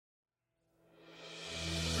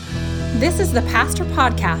This is the Pastor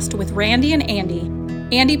Podcast with Randy and Andy.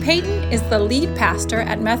 Andy Payton is the lead pastor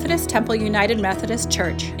at Methodist Temple United Methodist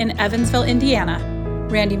Church in Evansville, Indiana.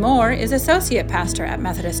 Randy Moore is associate pastor at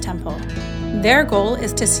Methodist Temple. Their goal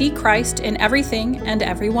is to see Christ in everything and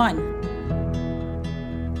everyone.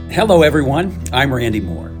 Hello, everyone. I'm Randy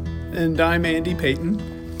Moore. And I'm Andy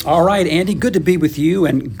Payton. All right, Andy, good to be with you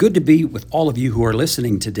and good to be with all of you who are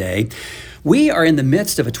listening today. We are in the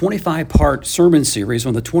midst of a 25-part sermon series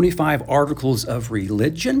on the 25 Articles of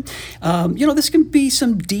Religion. This can be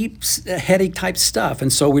some deep, heady type stuff,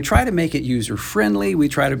 and so we try to make it user-friendly. We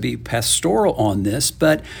try to be pastoral on this,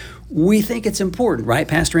 but we think it's important, right,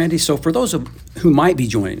 Pastor Andy? So for those who might be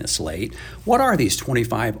joining us late, what are these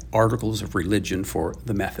 25 Articles of Religion for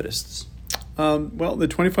the Methodists? The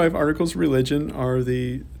 25 Articles of Religion are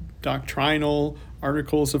the doctrinal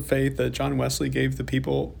articles of faith that John Wesley gave the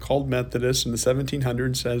people called Methodists in the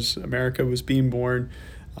 1700s as America was being born.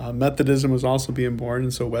 Methodism was also being born,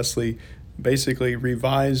 and so Wesley basically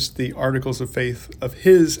revised the articles of faith of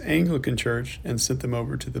his Anglican church and sent them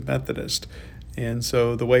over to the Methodist. And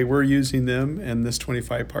so the way we're using them in this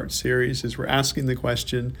 25-part series is we're asking the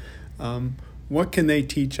question, what can they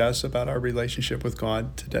teach us about our relationship with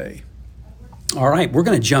God today? All right, we're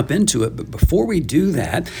going to jump into it, but before we do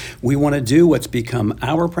that, we want to do what's become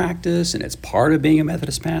our practice, and it's part of being a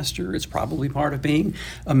Methodist pastor. It's probably part of being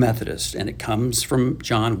a Methodist, and it comes from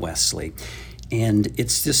John Wesley. And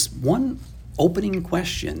it's this one opening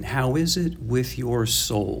question: how is it with your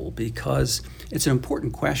soul? Because it's an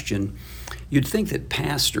important question. You'd think that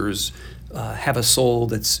pastors have a soul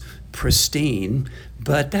that's pristine,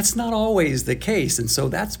 but that's not always the case. And so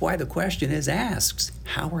that's why the question is asked: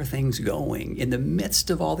 how are things going? In the midst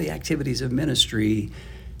of all the activities of ministry,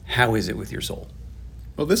 how is it with your soul?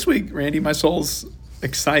 Well, this week, Randy, my soul's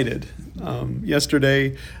excited.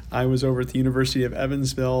 Yesterday, I was over at the University of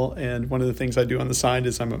Evansville, and one of the things I do on the side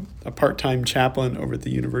is I'm a part-time chaplain over at the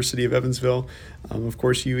University of Evansville. Of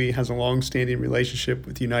course, UE has a long-standing relationship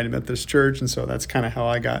with the United Methodist Church, and so that's kind of how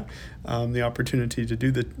I got the opportunity to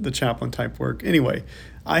do the chaplain-type work. Anyway,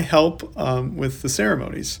 I help with the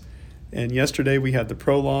ceremonies. And yesterday we had the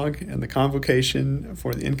prologue and the convocation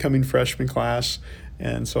for the incoming freshman class.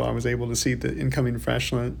 And so I was able to see the incoming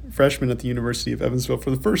freshmen at the University of Evansville for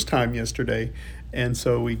the first time yesterday. And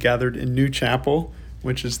so we gathered in New Chapel,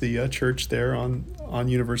 which is the church there on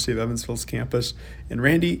University of Evansville's campus. And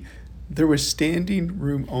Randy, there was standing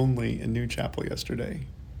room only in New Chapel yesterday.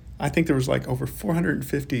 I think there was like over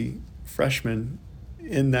 450 freshmen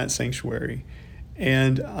in that sanctuary.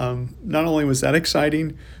 And not only was that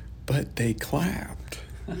exciting, but they clapped.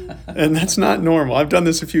 And that's not normal. I've done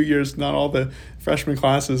this a few years. Not all the freshman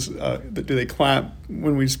classes do they clap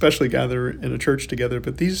when we especially gather in a church together.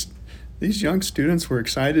 But these young students were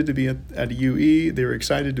excited to be at UE. They were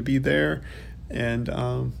excited to be there. And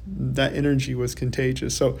that energy was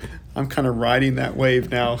contagious. So I'm kind of riding that wave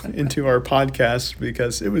now into our podcast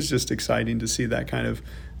because it was just exciting to see that kind of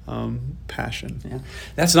passion. Yeah,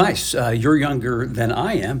 that's nice. You're younger than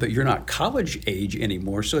I am, but you're not college age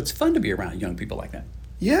anymore, so it's fun to be around young people like that.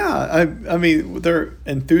 Yeah, I mean, their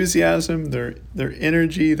enthusiasm, their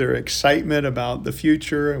energy, their excitement about the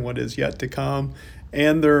future and what is yet to come,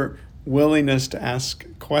 and their willingness to ask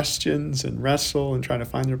questions and wrestle and try to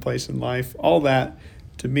find their place in life, all that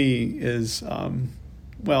to me is,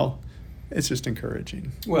 it's just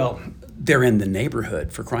encouraging. Well, they're in the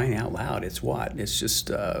neighborhood, for crying out loud. It's what? It's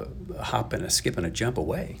just a hop and a skip and a jump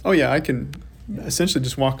away. Oh, yeah, I can essentially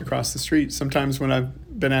just walk across the street. Sometimes when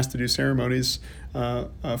I've been asked to do ceremonies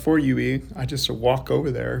for UE, I just walk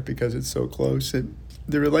over there because it's so close.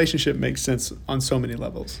 The relationship makes sense on so many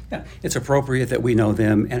levels. Yeah, it's appropriate that we know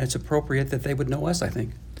them, and it's appropriate that they would know us, I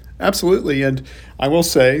think. Absolutely, and I will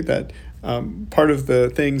say that part of the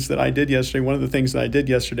things that I did yesterday, one of the things that I did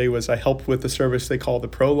yesterday was I helped with the service they call the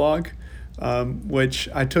prologue, which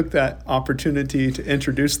I took that opportunity to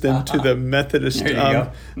introduce them to the Methodist,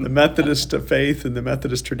 the Methodist faith and the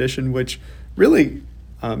Methodist tradition, which really,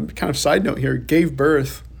 kind of side note here, gave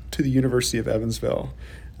birth to the University of Evansville.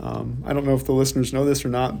 I don't know if the listeners know this or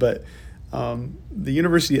not, but the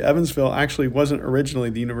University of Evansville actually wasn't originally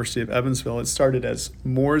the University of Evansville. It started as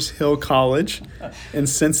Moores Hill College in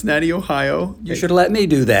Cincinnati, Ohio. You should let me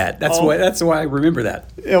do that. That's why I remember that.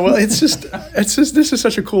 Yeah, well, it's just this is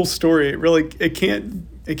such a cool story. It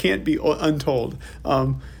can't be untold.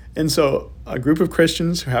 And so a group of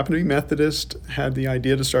Christians who happened to be Methodist had the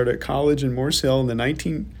idea to start a college in Moores Hill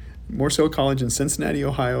Moores Hill College in Cincinnati,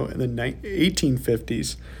 Ohio in the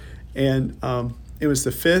 1850s. And it was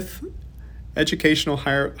the fifth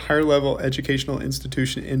higher level educational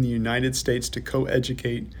institution in the United States to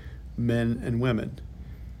co-educate men and women.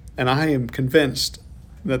 And I am convinced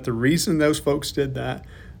that the reason those folks did that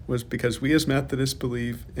was because we as Methodists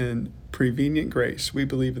believe in prevenient grace. We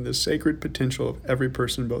believe in the sacred potential of every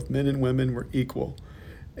person, both men and women, were equal.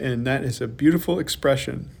 And that is a beautiful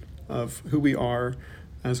expression of who we are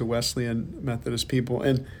as a Wesleyan Methodist people.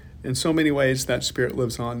 And in so many ways, that spirit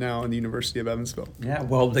lives on now in the University of Evansville. Yeah,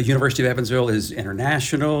 well, the University of Evansville is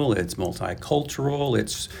international, it's multicultural,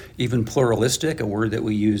 it's even pluralistic, a word that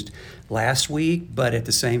we used last week, but at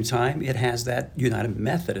the same time, it has that United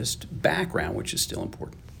Methodist background, which is still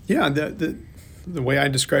important. Yeah, the way I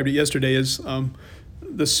described it yesterday is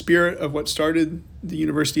the spirit of what started the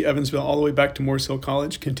University of Evansville all the way back to Morse Hill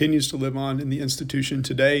College continues to live on in the institution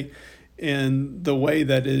today. And the way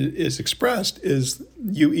that it is expressed is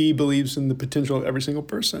UE believes in the potential of every single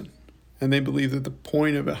person. And they believe that the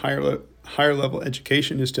point of a higher level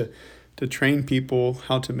education is to train people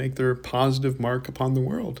how to make their positive mark upon the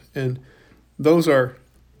world. And those are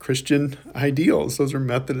Christian ideals. Those are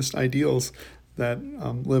Methodist ideals that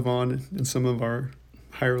live on in some of our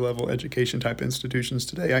higher level education type institutions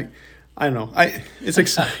today. I don't know. It's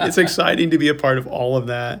exciting to be a part of all of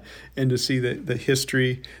that and to see the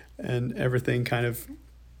history and everything kind of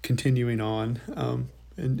continuing on,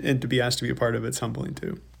 and to be asked to be a part of it's humbling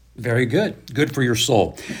too. Very good. Good for your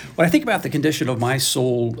soul. When I think about the condition of my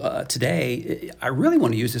soul today, I really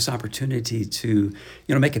want to use this opportunity to,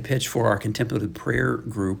 make a pitch for our contemplative prayer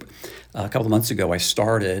group. A couple of months ago, I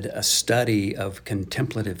started a study of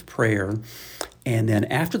contemplative prayer. And then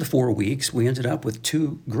after the 4 weeks, we ended up with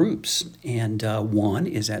 2 groups. And one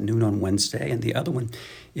is at noon on Wednesday, and the other one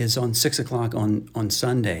is on 6 o'clock on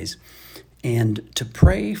Sundays. And to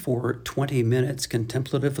pray for 20 minutes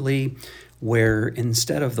contemplatively, where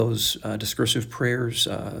instead of those discursive prayers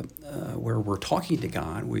where we're talking to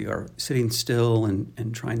God, we are sitting still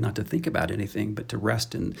and trying not to think about anything, but to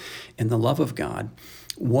rest in the love of God.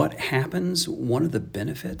 What happens, one of the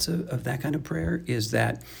benefits of that kind of prayer is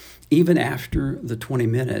that even after the 20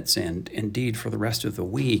 minutes, and indeed for the rest of the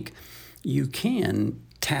week, you can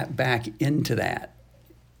tap back into that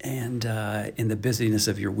and in the busyness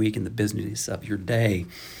of your week and the busyness of your day.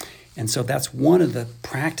 And so that's one of the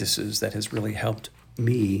practices that has really helped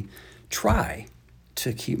me try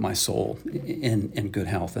to keep my soul in good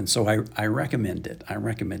health. And so I recommend it. I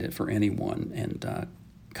recommend it for anyone. And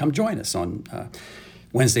come join us on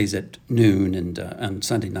Wednesdays at noon and on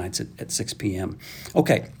Sunday nights at 6 p.m.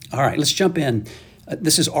 Okay, all right, let's jump in.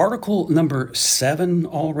 This is article number 7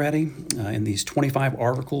 already in these 25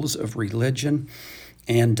 articles of religion.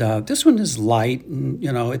 And this one is light, and,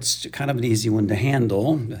 it's kind of an easy one to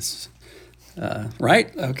handle. That's,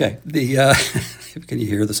 right? Okay. Can you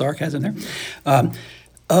hear the sarcasm there?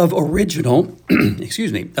 Of original,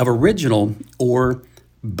 of original or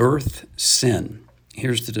birth sin.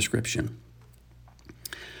 Here's the description.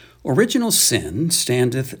 Original sin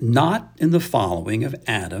standeth not in the following of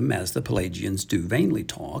Adam, as the Pelagians do vainly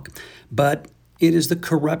talk, but it is the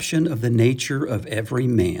corruption of the nature of every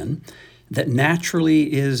man, that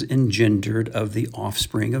naturally is engendered of the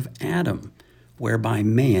offspring of Adam, whereby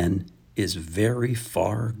man is very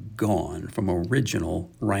far gone from original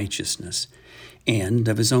righteousness, and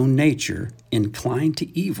of his own nature inclined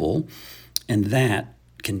to evil, and that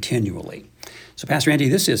continually. So, Pastor Andy,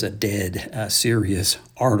 this is a dead serious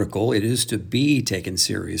article. It is to be taken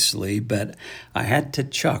seriously, but I had to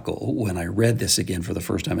chuckle when I read this again for the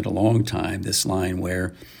first time in a long time, this line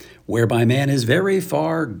whereby man is very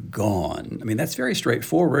far gone. I mean, that's very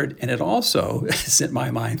straightforward, and it also sent my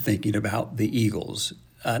mind thinking about the Eagles.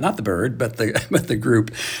 Not the bird, but the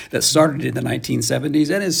group that started in the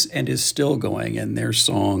 1970s and is still going, and their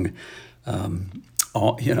song,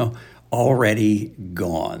 Already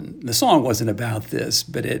Gone. The song wasn't about this,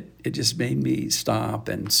 but it just made me stop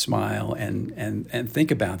and smile and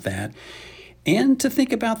think about that, and to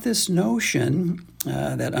think about this notion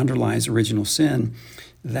that underlies original sin,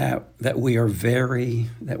 that we are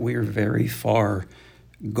very far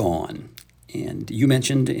gone. And you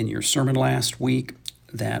mentioned in your sermon last week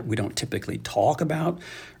that we don't typically talk about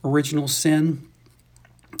original sin.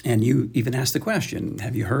 And you even asked the question,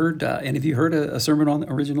 have you heard, any of you heard a sermon on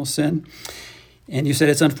original sin? And you said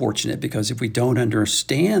it's unfortunate because if we don't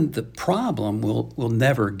understand the problem, we'll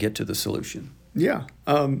never get to the solution. Yeah.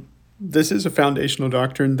 This is a foundational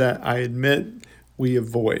doctrine that I admit we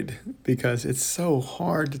avoid because it's so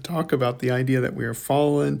hard to talk about the idea that we are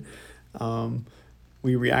fallen.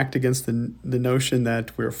 We react against the notion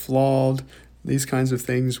that we're flawed. These kinds of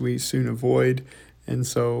things we soon avoid. And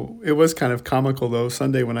so it was kind of comical, though,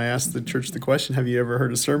 Sunday when I asked the church the question, have you ever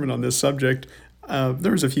heard a sermon on this subject?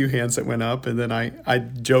 there was a few hands that went up, and then I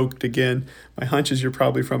joked again. My hunch is you're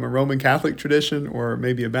probably from a Roman Catholic tradition or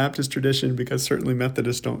maybe a Baptist tradition, because certainly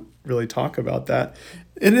Methodists don't really talk about that.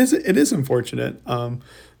 It is unfortunate.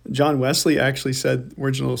 John Wesley actually said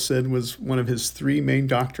original sin was one of his three main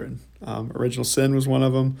doctrine. Original sin was one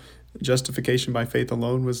of them. Justification by faith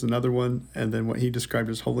alone was another one, and then what he described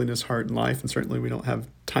as holiness, heart, and life. And certainly we don't have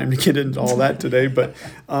time to get into all that today, but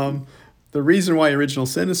the reason why original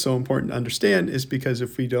sin is so important to understand is because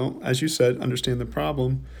if we don't, as you said, understand the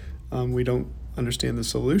problem, we don't understand the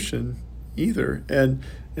solution either. And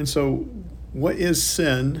so what is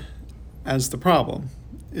sin as the problem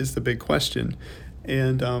is the big question.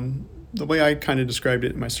 And the way I kind of described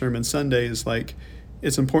it in my sermon Sunday is like,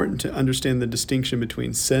 it's important to understand the distinction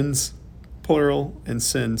between sins plural and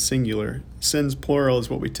sin singular. Sins plural is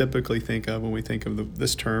what we typically think of when we think of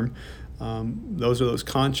this term. Those are those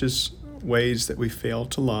conscious ways that we fail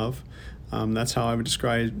to love. That's how I would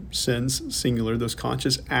describe sins singular, those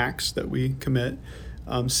conscious acts that we commit.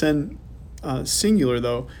 Sin singular,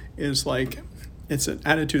 though, is like, it's an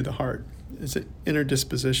attitude of the heart. It's an inner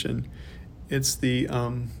disposition. It's the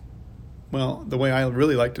way I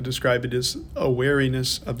really like to describe it is a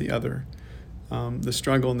wariness of the other, the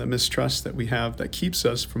struggle and the mistrust that we have that keeps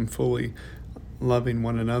us from fully loving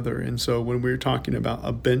one another. And so when we're talking about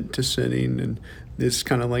a bent to sinning and this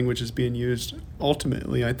kind of language is being used,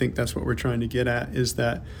 ultimately I think that's what we're trying to get at, is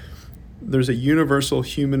that there's a universal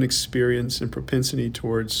human experience and propensity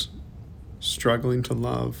towards struggling to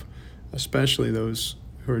love, especially those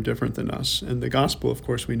who are different than us. And the gospel, of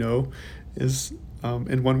course, we know is,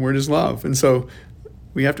 in one word, is love. And so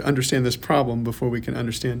we have to understand this problem before we can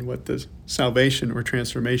understand what the salvation or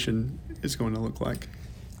transformation is going to look like.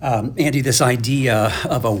 Andy, this idea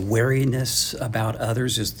of a wariness about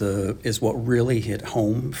others is what really hit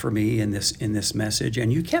home for me in this message,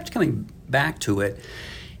 and you kept coming back to it,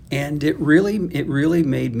 and it really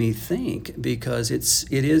made me think, because it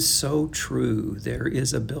is so true. There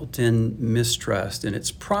is a built-in mistrust, and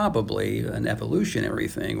it's probably an evolutionary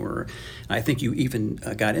thing. Where I think you even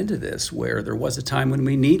got into this, where there was a time when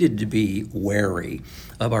we needed to be wary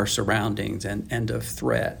of our surroundings and of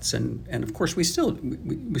threats, and of course we still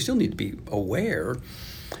need to be aware.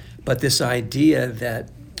 But this idea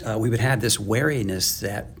that we would have this wariness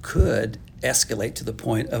that could escalate to the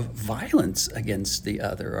point of violence against the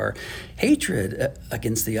other or hatred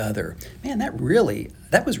against the other. Man,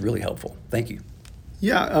 that was really helpful. Thank you.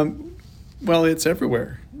 Yeah, well, it's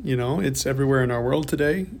everywhere. It's everywhere in our world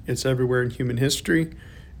today. It's everywhere in human history.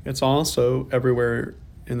 It's also everywhere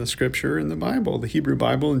in the scripture in the Bible. The Hebrew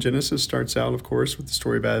Bible in Genesis starts out, of course, with the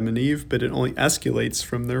story of Adam and Eve, but it only escalates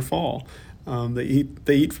from their fall. They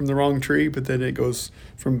eat from the wrong tree, but then it goes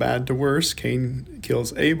from bad to worse. Cain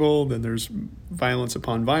kills Abel, then there's violence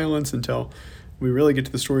upon violence until we really get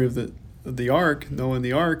to the story of the ark, Noah and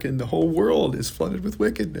the ark, and the whole world is flooded with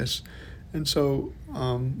wickedness. And so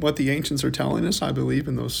what the ancients are telling us, I believe,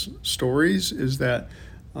 in those stories is that,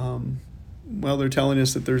 they're telling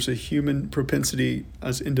us that there's a human propensity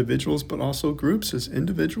as individuals, but also groups as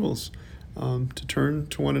individuals, to turn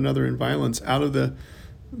to one another in violence out of the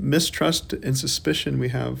mistrust and suspicion we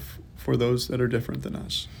have for those that are different than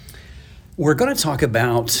us. We're going to talk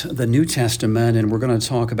about the New Testament, and we're going to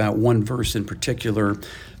talk about one verse in particular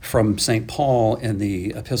from St. Paul in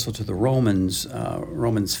the Epistle to the Romans,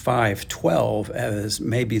 Romans 5:12, as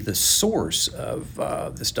maybe the source of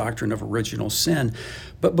this doctrine of original sin.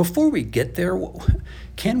 But before we get there,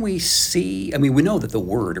 can we see, we know that the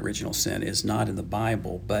word original sin is not in the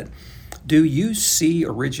Bible, but do you see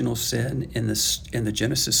original sin in the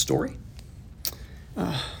Genesis story?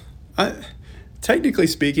 Technically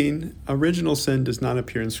speaking, original sin does not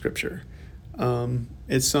appear in Scripture.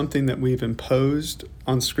 It's something that we've imposed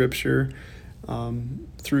on Scripture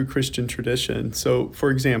through Christian tradition. So,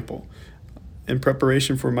 for example, in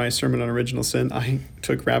preparation for my sermon on original sin, I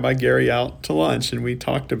took Rabbi Gary out to lunch, and we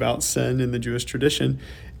talked about sin in the Jewish tradition.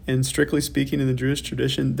 And strictly speaking, in the Jewish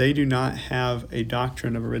tradition, they do not have a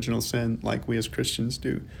doctrine of original sin like we as Christians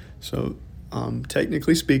do. So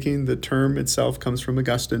technically speaking, the term itself comes from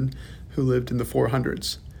Augustine, who lived in the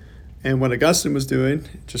 400s. And what Augustine was doing,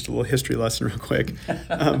 just a little history lesson real quick,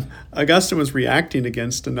 Augustine was reacting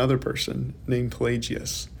against another person named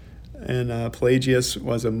Pelagius. And Pelagius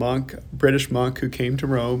was a monk, British monk, who came to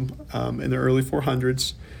Rome in the early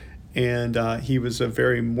 400s. And he was a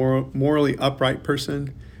very morally upright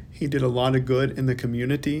person. He did a lot of good in the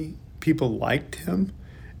community. People liked him.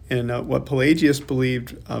 And what Pelagius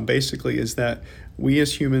believed basically is that we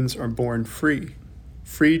as humans are born free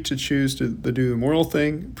to choose to do the moral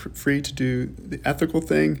thing, free to do the ethical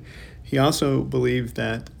thing. He also believed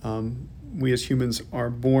that we as humans are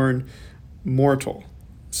born mortal.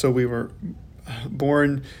 So we were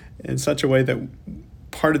born in such a way that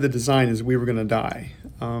part of the design is we were going to die.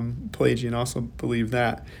 Pelagian also believed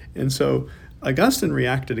that. And so Augustine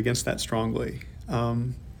reacted against that strongly.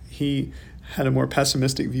 He had a more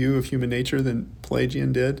pessimistic view of human nature than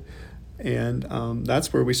Pelagian did. And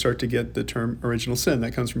that's where we start to get the term original sin.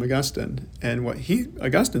 That comes from Augustine. And what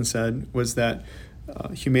Augustine said was that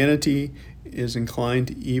humanity is inclined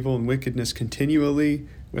to evil and wickedness continually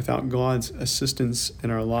without God's assistance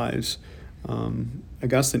in our lives.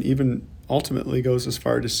 Augustine even ultimately goes as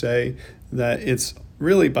far to say that it's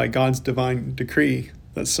really by God's divine decree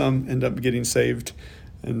that some end up getting saved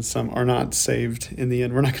and some are not saved in the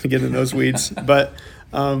end. We're not going to get into those weeds. But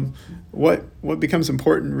what becomes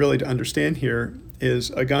important really to understand here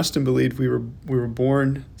is Augustine believed we were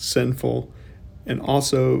born sinful, and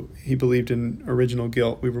also he believed in original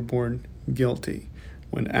guilt. We were born guilty.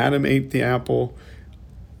 When Adam ate the apple,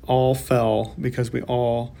 all fell because we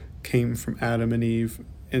all came from Adam and Eve,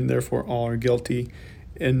 and therefore all are guilty.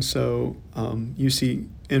 And so you see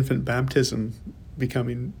infant baptism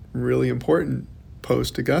becoming really important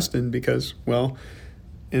post-Augustine because, well,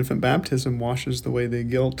 infant baptism washes away the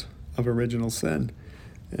guilt of original sin.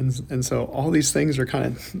 And so all these things are kind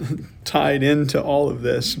of tied into all of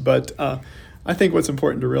this. But I think what's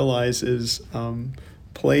important to realize is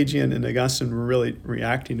Pelagian and Augustine were really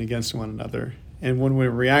reacting against one another. And when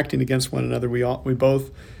we're reacting against one another, we all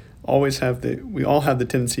have the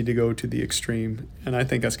tendency to go to the extreme. And I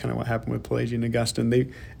think that's kind of what happened with Pelagian and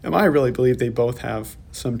Augustine. I really believe they both have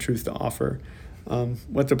some truth to offer.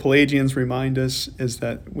 What the Pelagians remind us is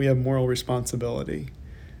that we have moral responsibility.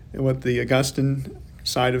 And what the Augustine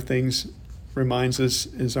side of things reminds us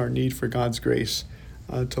is our need for God's grace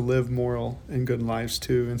to live moral and good lives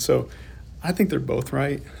too. And so I think they're both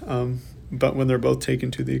right. But when they're both taken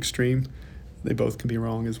to the extreme, they both can be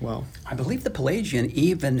wrong as well. I believe the Pelagian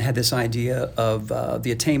even had this idea of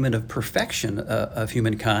the attainment of perfection of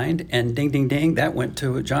humankind, and ding, ding, ding, that went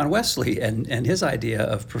to John Wesley and his idea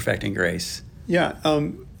of perfecting grace. Yeah,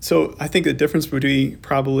 so I think the difference would be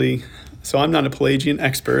probably, so I'm not a Pelagian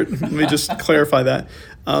expert, let me just clarify that.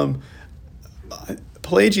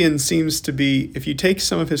 Pelagian seems to be, if you take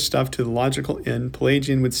some of his stuff to the logical end,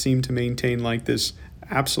 Pelagian would seem to maintain like this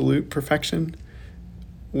absolute perfection.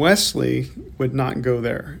 Wesley would not go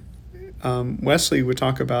there. Wesley would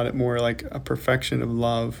talk about it more like a perfection of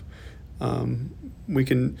love. We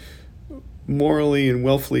can morally and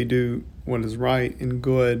willfully do what is right and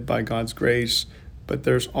good by God's grace, but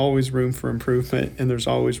there's always room for improvement and there's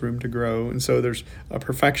always room to grow. And so there's a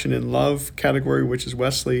perfection in love category, which is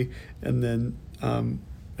Wesley, and then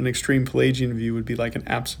an extreme Pelagian view would be like an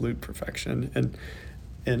absolute perfection.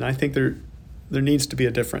 And I think there needs to be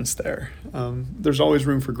a difference there. There's always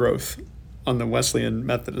room for growth on the Wesleyan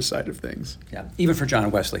Methodist side of things. Yeah, even for John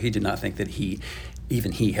Wesley, he did not think that he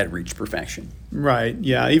had reached perfection. Right,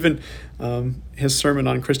 yeah. Even his sermon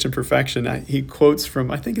on Christian perfection, he quotes from,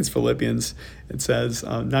 I think it's Philippians. It says,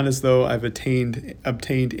 not as though I've obtained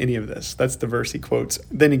any of this. That's the verse he quotes.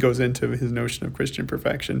 Then he goes into his notion of Christian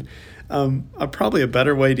perfection. Probably a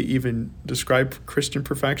better way to even describe Christian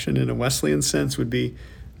perfection in a Wesleyan sense would be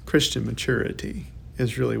Christian maturity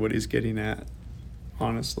is really what he's getting at,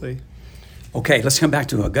 honestly. Okay, let's come back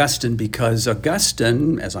to Augustine, because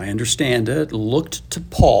Augustine, as I understand it, looked to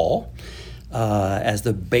Paul as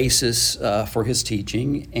the basis for his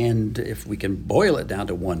teaching. And if we can boil it down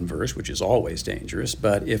to one verse, which is always dangerous,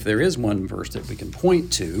 but if there is one verse that we can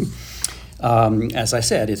point to, as I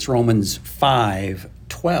said, it's Romans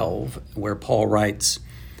 5:12, where Paul writes,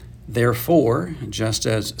 "Therefore, just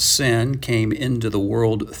as sin came into the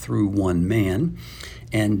world through one man,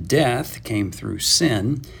 and death came through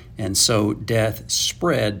sin, and so death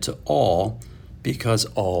spread to all because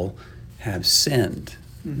all have sinned."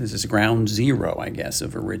 This is ground zero, I guess,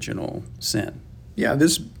 of original sin. Yeah,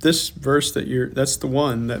 this verse that's the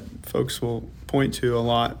one that folks will point to a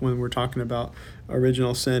lot when we're talking about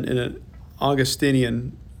original sin in an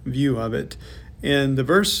Augustinian view of it. And the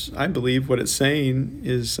verse, I believe what it's saying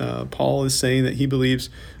is Paul is saying that he believes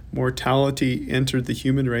mortality entered the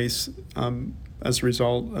human race as a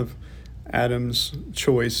result of Adam's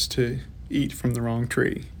choice to eat from the wrong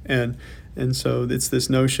tree. And so it's this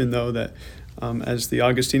notion, though, that as the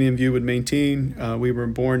Augustinian view would maintain, we were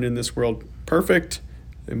born in this world perfect,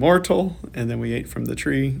 immortal, and then we ate from the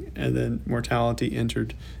tree, and then mortality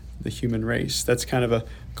entered the human race. That's kind of a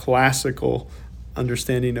classical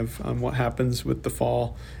understanding of what happens with the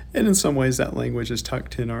fall. And in some ways that language is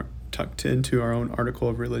tucked into our own article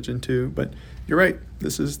of religion too. But you're right,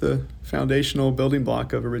 this is the foundational building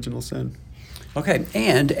block of original sin. Okay,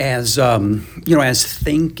 and as as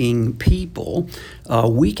thinking people,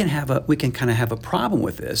 we can kind of have a problem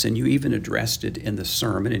with this, and you even addressed it in the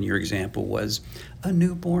sermon. And your example was a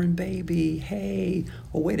newborn baby. Hey,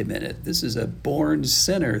 well, wait a minute, this is a born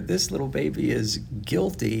sinner. This little baby is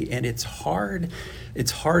guilty, and it's hard.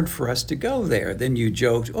 It's hard for us to go there. Then you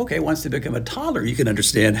joked, okay, once they become a toddler, you can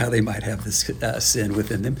understand how they might have this sin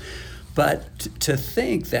within them. But to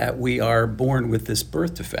think that we are born with this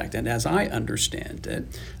birth defect, and as I understand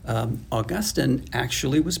it, Augustine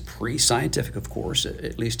actually was pre-scientific, of course.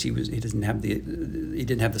 At least he didn't have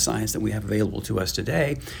the science that we have available to us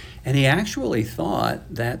today, and he actually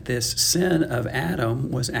thought that this sin of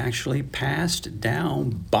Adam was actually passed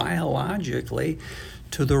down biologically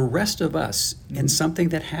to the rest of us in something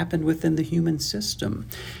that happened within the human system,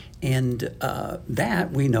 and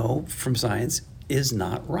that we know from science is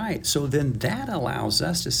not right. So then that allows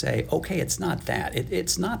us to say, okay, it's not that.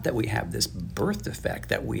 It's not that we have this birth defect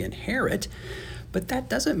that we inherit, but that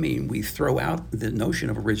doesn't mean we throw out the notion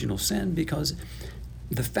of original sin, because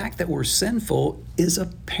the fact that we're sinful is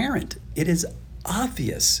apparent. It is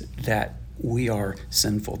obvious that we are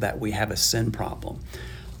sinful, that we have a sin problem.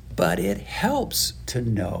 But it helps to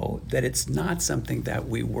know that it's not something that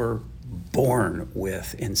we were born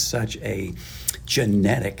with in such a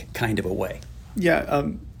genetic kind of a way. Yeah,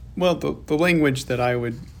 well, the language that I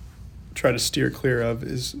would try to steer clear of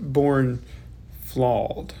is born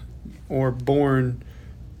flawed or born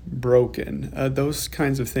broken. Those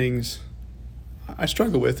kinds of things I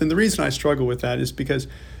struggle with. And the reason I struggle with that is because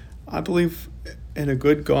I believe in a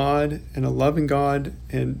good God and a loving God,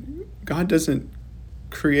 and God doesn't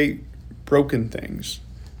create broken things.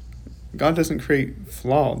 God doesn't create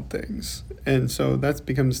flawed things. And so that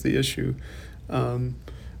becomes the issue.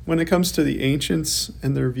 When it comes to the ancients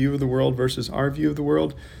and their view of the world versus our view of the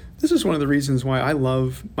world, this is one of the reasons why I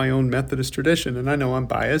love my own Methodist tradition. And I know I'm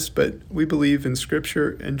biased, but we believe in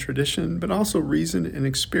Scripture and tradition, but also reason and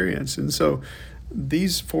experience. And so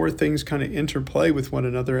these four things kind of interplay with one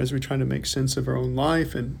another as we try to make sense of our own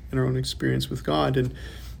life and our own experience with God. And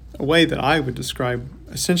a way that I would describe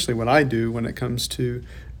essentially what I do when it comes to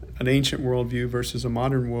an ancient worldview versus a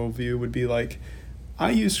modern worldview would be like, I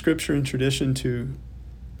use Scripture and tradition to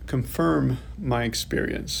confirm my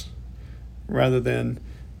experience rather than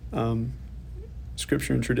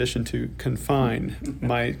Scripture and tradition to confine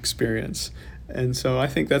my experience. And so I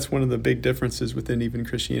think that's one of the big differences within even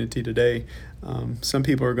Christianity today. Some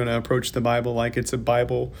people are going to approach the Bible like it's a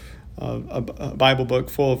Bible book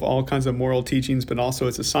full of all kinds of moral teachings, but also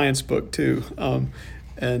it's a science book too.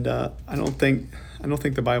 And I don't think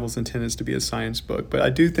the Bible's intent is to be a science book, but I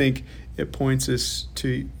do think it points us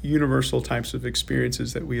to universal types of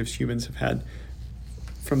experiences that we as humans have had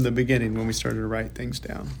from the beginning when we started to write things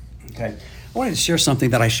down. Okay. I wanted to share something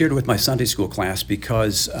that I shared with my Sunday school class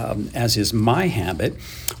because, as is my habit,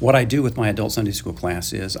 what I do with my adult Sunday school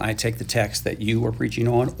class is I take the text that you are preaching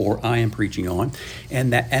on or I am preaching on,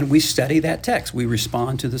 and we study that text. We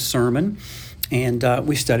respond to the sermon, and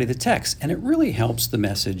we study the text, and it really helps the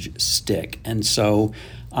message stick. And so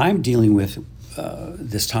I'm dealing with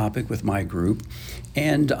this topic with my group,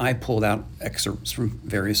 and I pulled out excerpts from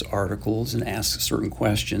various articles and asked certain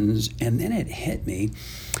questions, and then it hit me.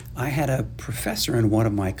 I had a professor in one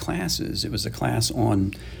of my classes. It was a class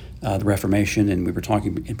on the Reformation, and we were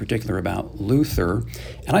talking in particular about Luther.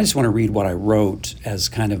 And I just want to read what I wrote as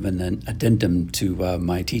kind of an addendum to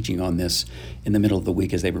my teaching on this in the middle of the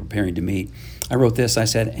week as they were preparing to meet. I wrote this. I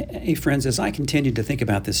said, hey, friends, as I continued to think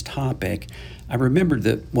about this topic, I remembered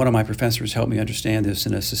that one of my professors helped me understand this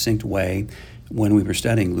in a succinct way when we were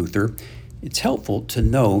studying Luther. It's helpful to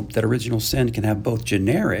note that original sin can have both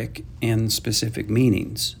generic and specific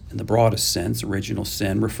meanings. In the broadest sense, original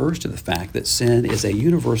sin refers to the fact that sin is a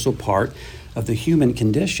universal part of the human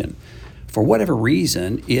condition. For whatever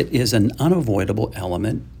reason, it is an unavoidable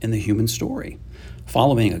element in the human story.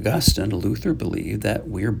 Following Augustine, Luther believed that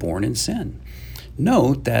we are born in sin.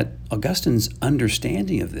 Note that Augustine's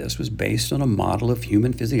understanding of this was based on a model of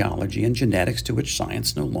human physiology and genetics to which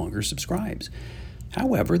science no longer subscribes.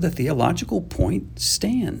 However, the theological point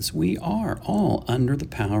stands. We are all under the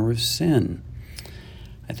power of sin.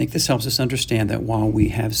 I think this helps us understand that while we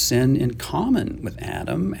have sin in common with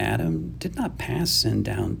Adam, Adam did not pass sin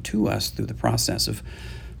down to us through the process of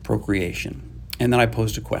procreation. And then I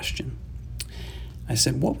posed a question. I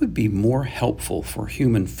said, what would be more helpful for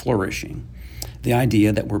human flourishing? The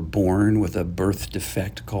idea that we're born with a birth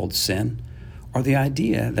defect called sin, or the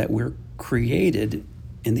idea that we're created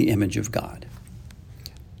in the image of God?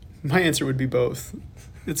 My answer would be both.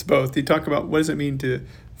 It's both. You talk about what does it mean to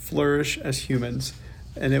flourish as humans,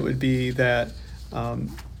 and it would be that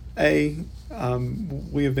A,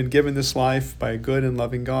 we have been given this life by a good and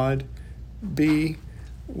loving God. B,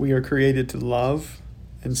 we are created to love.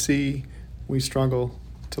 And C, we struggle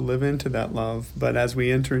to live into that love. But as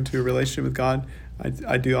we enter into a relationship with God,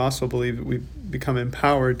 I do also believe that we become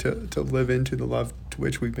empowered to live into the love to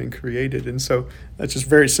which we've been created. And so that's just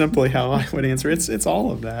very simply how I would answer. It's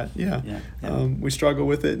all of that, yeah. We struggle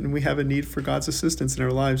with it, and we have a need for God's assistance in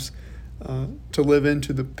our lives to live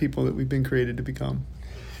into the people that we've been created to become.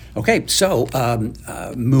 Okay, so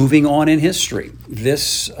moving on in history,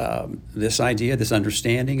 this idea, this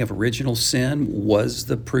understanding of original sin was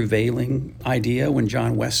the prevailing idea when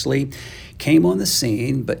John Wesley came on the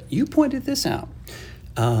scene, but you pointed this out.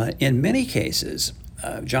 In many cases,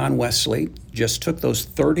 John Wesley just took those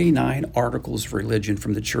 39 articles of religion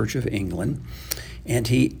from the Church of England, and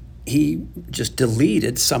he just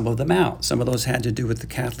deleted some of them out. Some of those had to do with the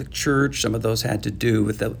Catholic Church. Some of those had to do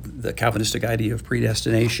with the Calvinistic idea of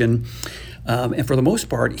predestination. And for the most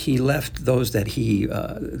part, he left those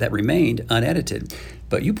that remained unedited.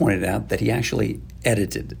 But you pointed out that he actually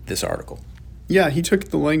edited this article. Yeah, he took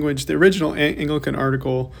the language. The original Anglican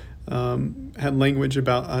article had language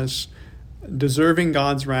about us deserving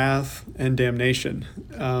God's wrath and damnation.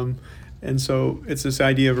 And so it's this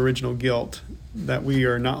idea of original guilt, that we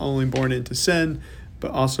are not only born into sin, but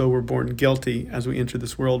also we're born guilty as we enter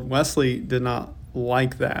this world. Wesley did not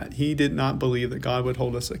like that. He did not believe that God would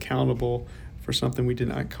hold us accountable for something we did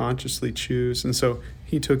not consciously choose. And so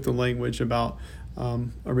he took the language about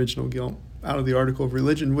original guilt out of the article of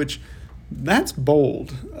religion, which that's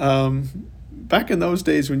bold. Back in those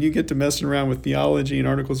days, when you get to messing around with theology and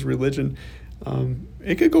articles of religion,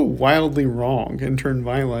 it could go wildly wrong and turn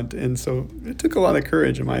violent. And so it took a lot of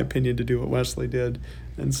courage, in my opinion, to do what Wesley did.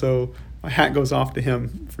 And so my hat goes off to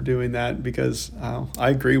him for doing that, because I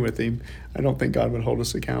agree with him. I don't think God would hold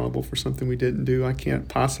us accountable for something we didn't do. I can't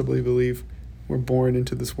possibly believe we're born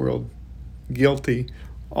into this world guilty,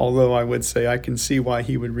 although I would say I can see why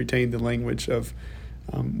he would retain the language of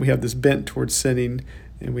we have this bent towards sinning,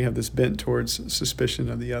 and we have this bent towards suspicion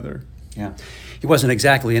of the other. Yeah, he wasn't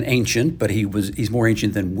exactly an ancient, but he's more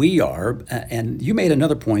ancient than we are. And you made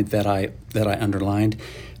another point that I underlined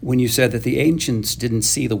when you said that the ancients didn't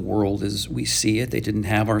see the world as we see it. They didn't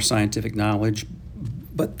have our scientific knowledge,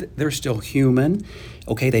 but they're still human.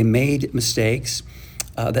 Okay, they made mistakes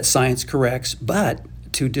that science corrects, but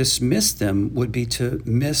to dismiss them would be to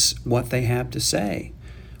miss what they have to say.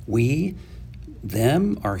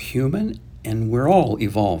 Them are human, and we're all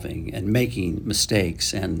evolving and making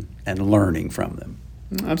mistakes and learning from them.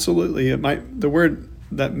 Absolutely. The word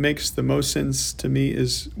that makes the most sense to me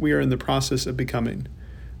is we are in the process of becoming.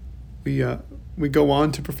 We go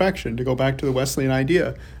on to perfection, to go back to the Wesleyan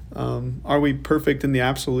idea. Are we perfect in the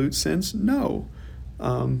absolute sense? No.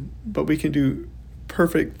 But we can do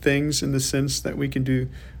perfect things in the sense that we can do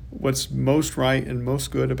what's most right and most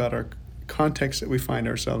good about our context that we find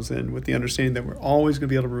ourselves in, with the understanding that we're always going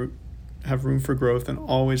to be able to have room for growth and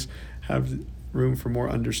always have room for more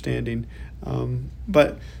understanding.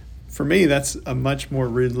 But for me, that's a much more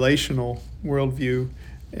relational worldview,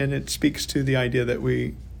 and it speaks to the idea that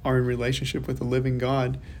we are in relationship with a living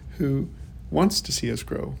God who wants to see us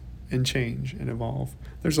grow and change and evolve.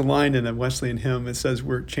 There's a line in a Wesleyan hymn that says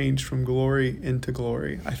we're changed from glory into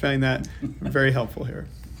glory. I find that very helpful here.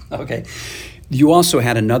 Okay. You also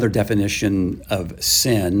had another definition of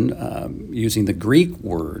sin using the Greek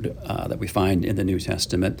word that we find in the New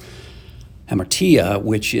Testament, hamartia,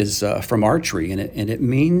 which is from archery, and it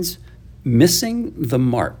means missing the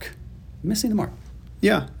mark. Missing the mark.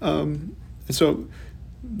 Yeah. So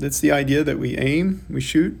that's the idea that we aim, we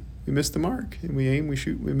shoot, we miss the mark. And we aim, we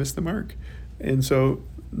shoot, we miss the mark. And so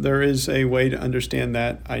there is a way to understand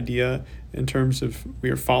that idea in terms of we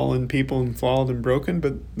are fallen people and flawed and broken,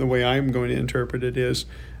 but the way I'm going to interpret it is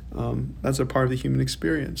that's a part of the human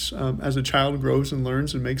experience. As a child grows and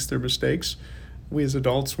learns and makes their mistakes, we as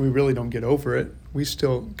adults, we really don't get over it. We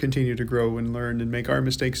still continue to grow and learn and make our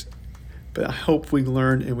mistakes, but I hope we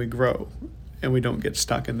learn and we grow and we don't get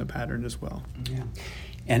stuck in the pattern as well. Yeah.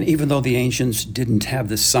 And even though the ancients didn't have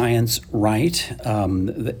the science right,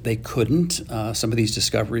 they couldn't. Some of these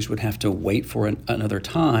discoveries would have to wait for another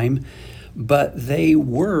time. But they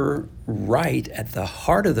were right at the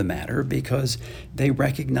heart of the matter, because they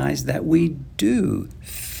recognized that we do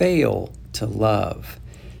fail to love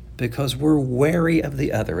because we're wary of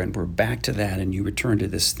the other. And we're back to that, and you return to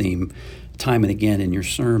this theme time and again in your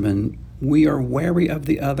sermon. We are wary of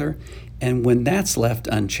the other, and when that's left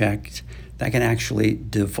unchecked, that can actually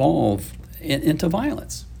devolve into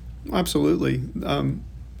violence. Absolutely.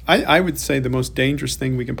 I would say the most dangerous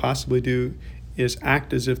thing we can possibly do is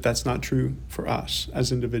act as if that's not true for us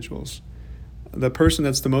as individuals. The person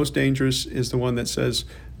that's the most dangerous is the one that says,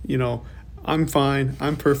 I'm fine,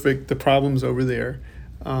 I'm perfect, the problem's over there.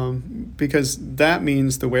 Because that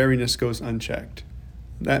means the wariness goes unchecked.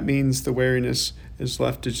 That means the wariness is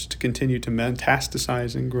left to continue to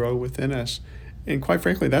metastasize and grow within us. And quite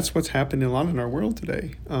frankly, that's what's happening a lot in our world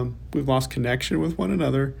today. We've lost connection with one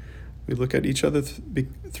another. We look at each other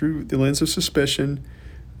through the lens of suspicion.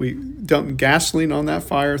 We dump gasoline on that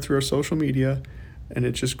fire through our social media, and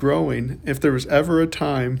it's just growing. If there was ever a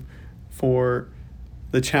time for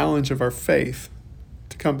the challenge of our faith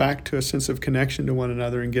to come back to a sense of connection to one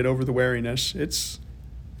another and get over the wariness, it's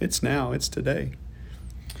now, it's today.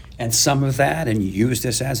 And some of that, and you use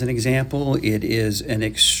this as an example, it is an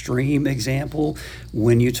extreme example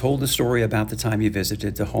when you told the story about the time you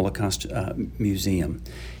visited the Holocaust Museum.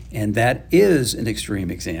 And that is an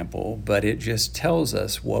extreme example, but it just tells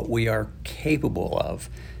us what we are capable of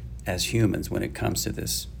as humans when it comes to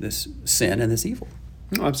this sin and this evil.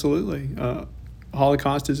 Absolutely.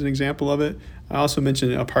 Holocaust is an example of it. I also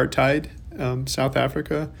mentioned apartheid, South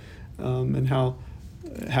Africa, and how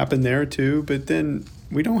it happened there too. But then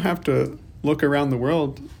we don't have to look around the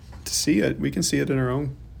world to see it. We can see it in our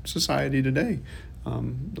own society today.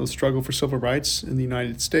 The struggle for civil rights in the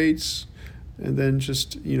United States, and then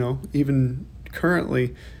just, even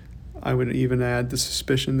currently, I would even add the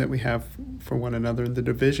suspicion that we have for one another. The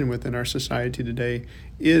division within our society today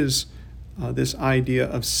is this idea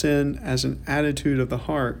of sin as an attitude of the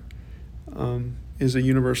heart is a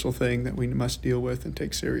universal thing that we must deal with and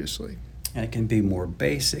take seriously. And it can be more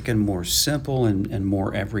basic and more simple and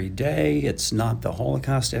more everyday. It's not the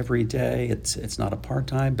Holocaust every day. It's not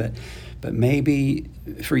apartheid, but maybe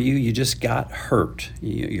for you just got hurt.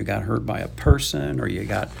 You got hurt by a person, or you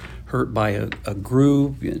got hurt by a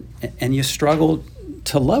group, and you struggled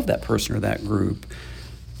to love that person or that group,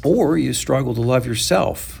 or you struggle to love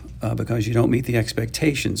yourself because you don't meet the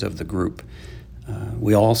expectations of the group.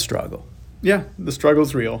 We all struggle. Yeah, the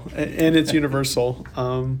struggle's real, and it's universal.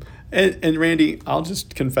 And Randy, I'll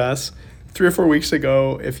just confess, 3 or 4 weeks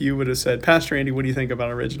ago, if you would have said, Pastor Andy, what do you think about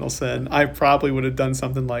original sin? I probably would have done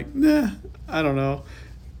something like, nah, I don't know.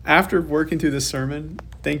 After working through this sermon,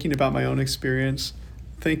 thinking about my own experience,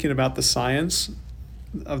 thinking about the science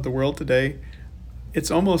of the world today, it's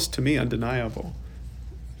almost, to me, undeniable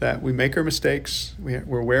that we make our mistakes,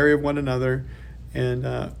 we're wary of one another,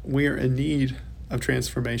 and we are in need of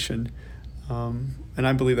transformation. And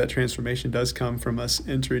I believe that transformation does come from us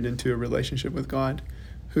entering into a relationship with God,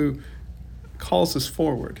 who calls us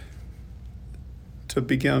forward to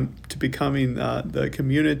becoming the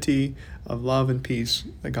community of love and peace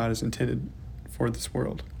that God has intended for this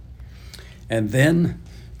world. And then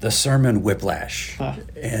the sermon whiplash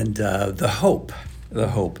and the hope,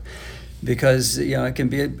 because it can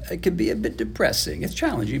be a bit depressing. It's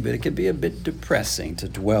challenging, but it can be a bit depressing to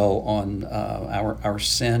dwell on our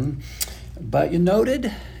sin. But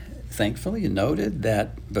thankfully you noted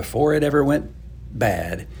that before it ever went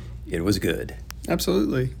bad, it was good.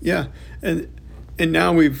 Absolutely, yeah. And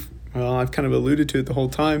now I've kind of alluded to it the whole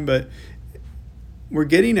time, but we're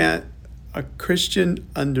getting at a Christian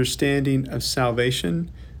understanding of salvation.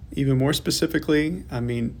 Even more specifically,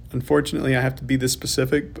 unfortunately, I have to be this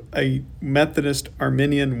specific, a Methodist,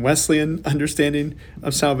 Arminian, Wesleyan understanding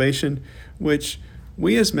of salvation, which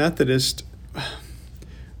we as Methodists,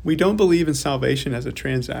 we don't believe in salvation as a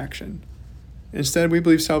transaction. Instead, we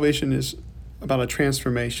believe salvation is about a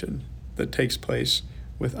transformation that takes place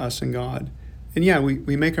with us and God. And yeah,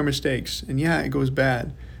 we make our mistakes, and yeah, it goes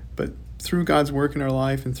bad, but through God's work in our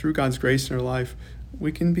life and through God's grace in our life,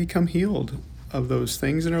 we can become healed of those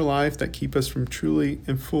things in our life that keep us from truly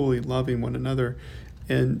and fully loving one another.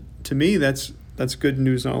 And to me, that's good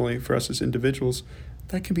news not only for us as individuals,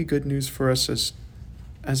 that can be good news for us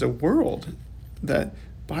as a world, that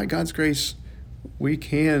by God's grace, we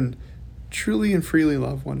can truly and freely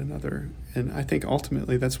love one another. And I think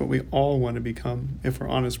ultimately that's what we all want to become if we're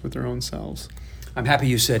honest with our own selves. I'm happy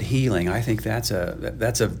you said healing. I think that's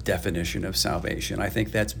a definition of salvation. I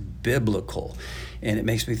think that's biblical. And it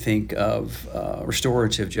makes me think of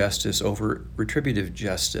restorative justice over retributive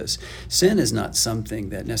justice. Sin is not something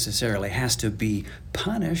that necessarily has to be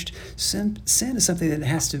punished. Sin is something that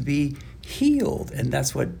has to be healed. And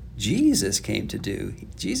that's what Jesus came to do.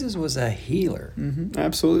 Jesus was a healer. Mm-hmm.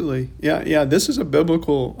 Absolutely. Yeah. This is a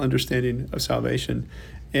biblical understanding of salvation.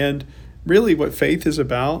 And really what faith is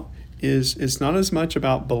about is it's not as much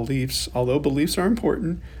about beliefs, although beliefs are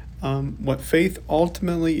important. What faith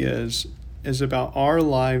ultimately is about our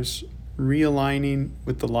lives realigning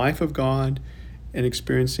with the life of God and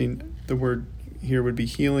experiencing, the word here would be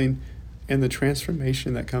healing, and the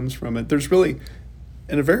transformation that comes from it. There's really,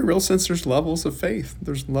 in a very real sense, there's levels of faith.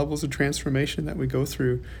 There's levels of transformation that we go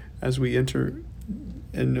through as we enter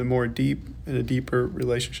in a deeper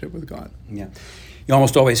relationship with God. Yeah. You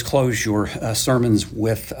almost always close your sermons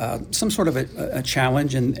with some sort of a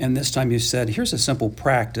challenge, and this time you said, here's a simple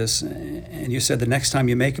practice, and you said the next time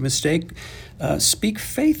you make a mistake, speak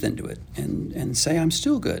faith into it and say, I'm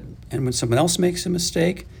still good. And when someone else makes a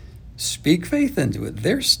mistake, speak faith into it.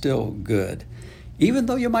 They're still good. Even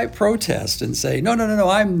though you might protest and say, no,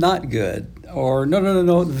 I'm not good, or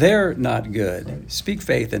no, they're not good. Right. Speak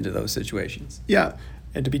faith into those situations. Yeah,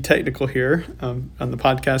 and to be technical here, on the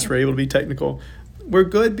podcast, we're able to be technical. We're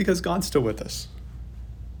good because God's still with us.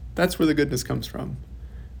 That's where the goodness comes from.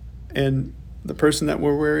 And the person that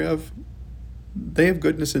we're wary of, they have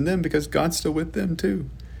goodness in them because God's still with them too.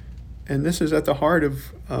 And this is at the heart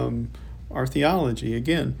of our theology.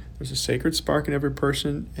 Again, there's a sacred spark in every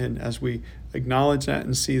person, and as we acknowledge that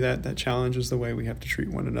and see that, that challenges the way we have to treat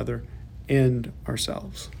one another and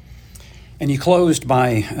ourselves. And you closed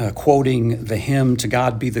by quoting the hymn, "To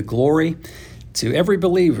God be the glory. To every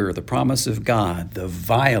believer, the promise of God, the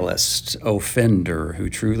vilest offender who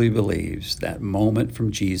truly believes, that moment from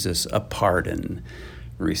Jesus, a pardon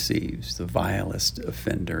receives." The vilest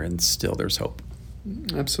offender, and still there's hope.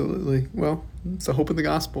 Absolutely. Well, it's the hope of the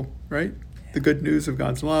gospel, right? The good news of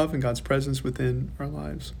God's love and God's presence within our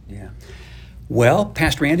lives. Yeah. Well,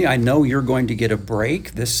 Pastor Andy, I know you're going to get a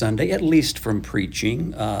break this Sunday, at least from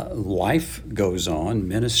preaching. Life goes on,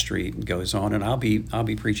 ministry goes on, and I'll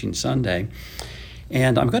be preaching Sunday.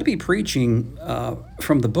 And I'm going to be preaching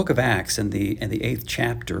from the book of Acts in the 8th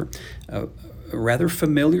chapter, a rather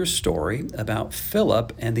familiar story about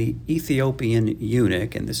Philip and the Ethiopian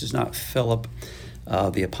eunuch. And this is not Philip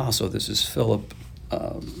the apostle, this is Philip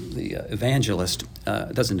the evangelist.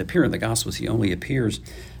 Doesn't appear in the Gospels, he only appears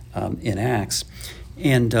in Acts.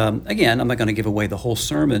 And again, I'm not going to give away the whole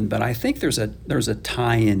sermon, but I think there's a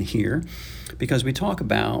tie-in here, because we talk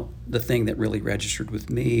about the thing that really registered with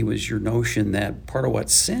me was your notion that part of what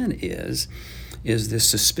sin is this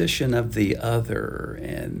suspicion of the other,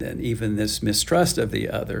 and then even this mistrust of the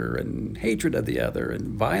other, and hatred of the other,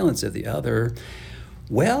 and violence of the other.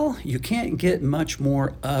 Well, you can't get much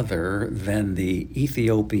more other than the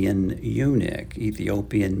Ethiopian eunuch.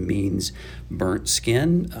 Ethiopian means burnt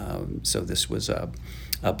skin. So this was a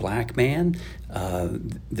black man.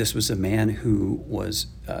 This was a man who was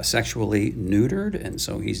sexually neutered, and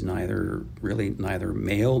so he's neither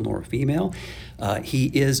male nor female. He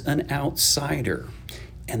is an outsider.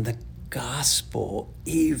 And the gospel,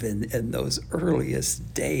 even in those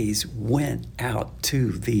earliest days, went out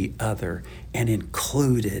to the other and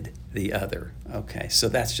included the other. Okay, so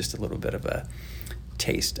that's just a little bit of a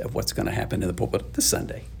taste of what's going to happen in the pulpit this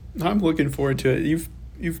Sunday. I'm looking forward to it.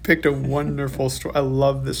 You've picked a wonderful story. I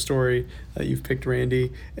love this story that you've picked,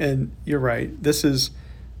 Randy. And you're right. This is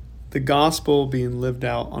the gospel being lived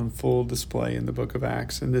out on full display in the book of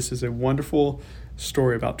Acts. And this is a wonderful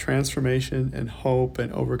story about transformation and hope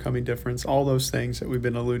and overcoming difference, all those things that we've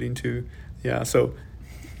been alluding to. Yeah, so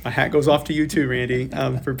my hat goes off to you too, Randy,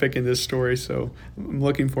 for picking this story. So I'm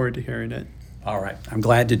looking forward to hearing it. All right. I'm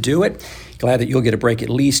glad to do it. Glad that you'll get a break at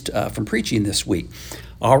least from preaching this week.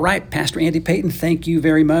 All right, Pastor Andy Payton, thank you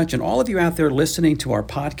very much. And all of you out there listening to our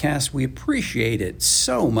podcast, we appreciate it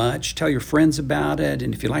so much. Tell your friends about it.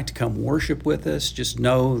 And if you'd like to come worship with us, just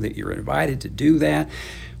know that you're invited to do that.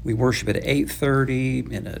 We worship at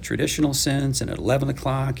 8:30 in a traditional sense, and at 11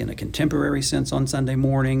 o'clock in a contemporary sense on Sunday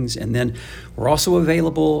mornings. And then we're also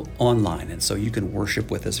available online, and so you can worship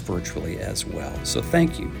with us virtually as well. So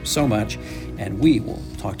thank you so much, and we will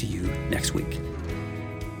talk to you next week.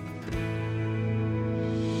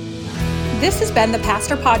 This has been the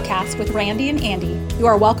Pastor Podcast with Randy and Andy. You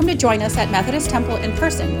are welcome to join us at Methodist Temple in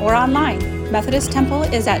person or online. Methodist Temple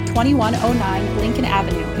is at 2109 Lincoln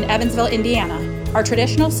Avenue in Evansville, Indiana. Our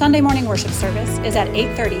traditional Sunday morning worship service is at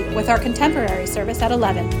 8:30 with our contemporary service at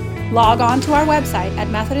 11. Log on to our website at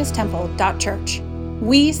methodisttemple.church.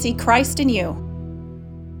 We see Christ in you.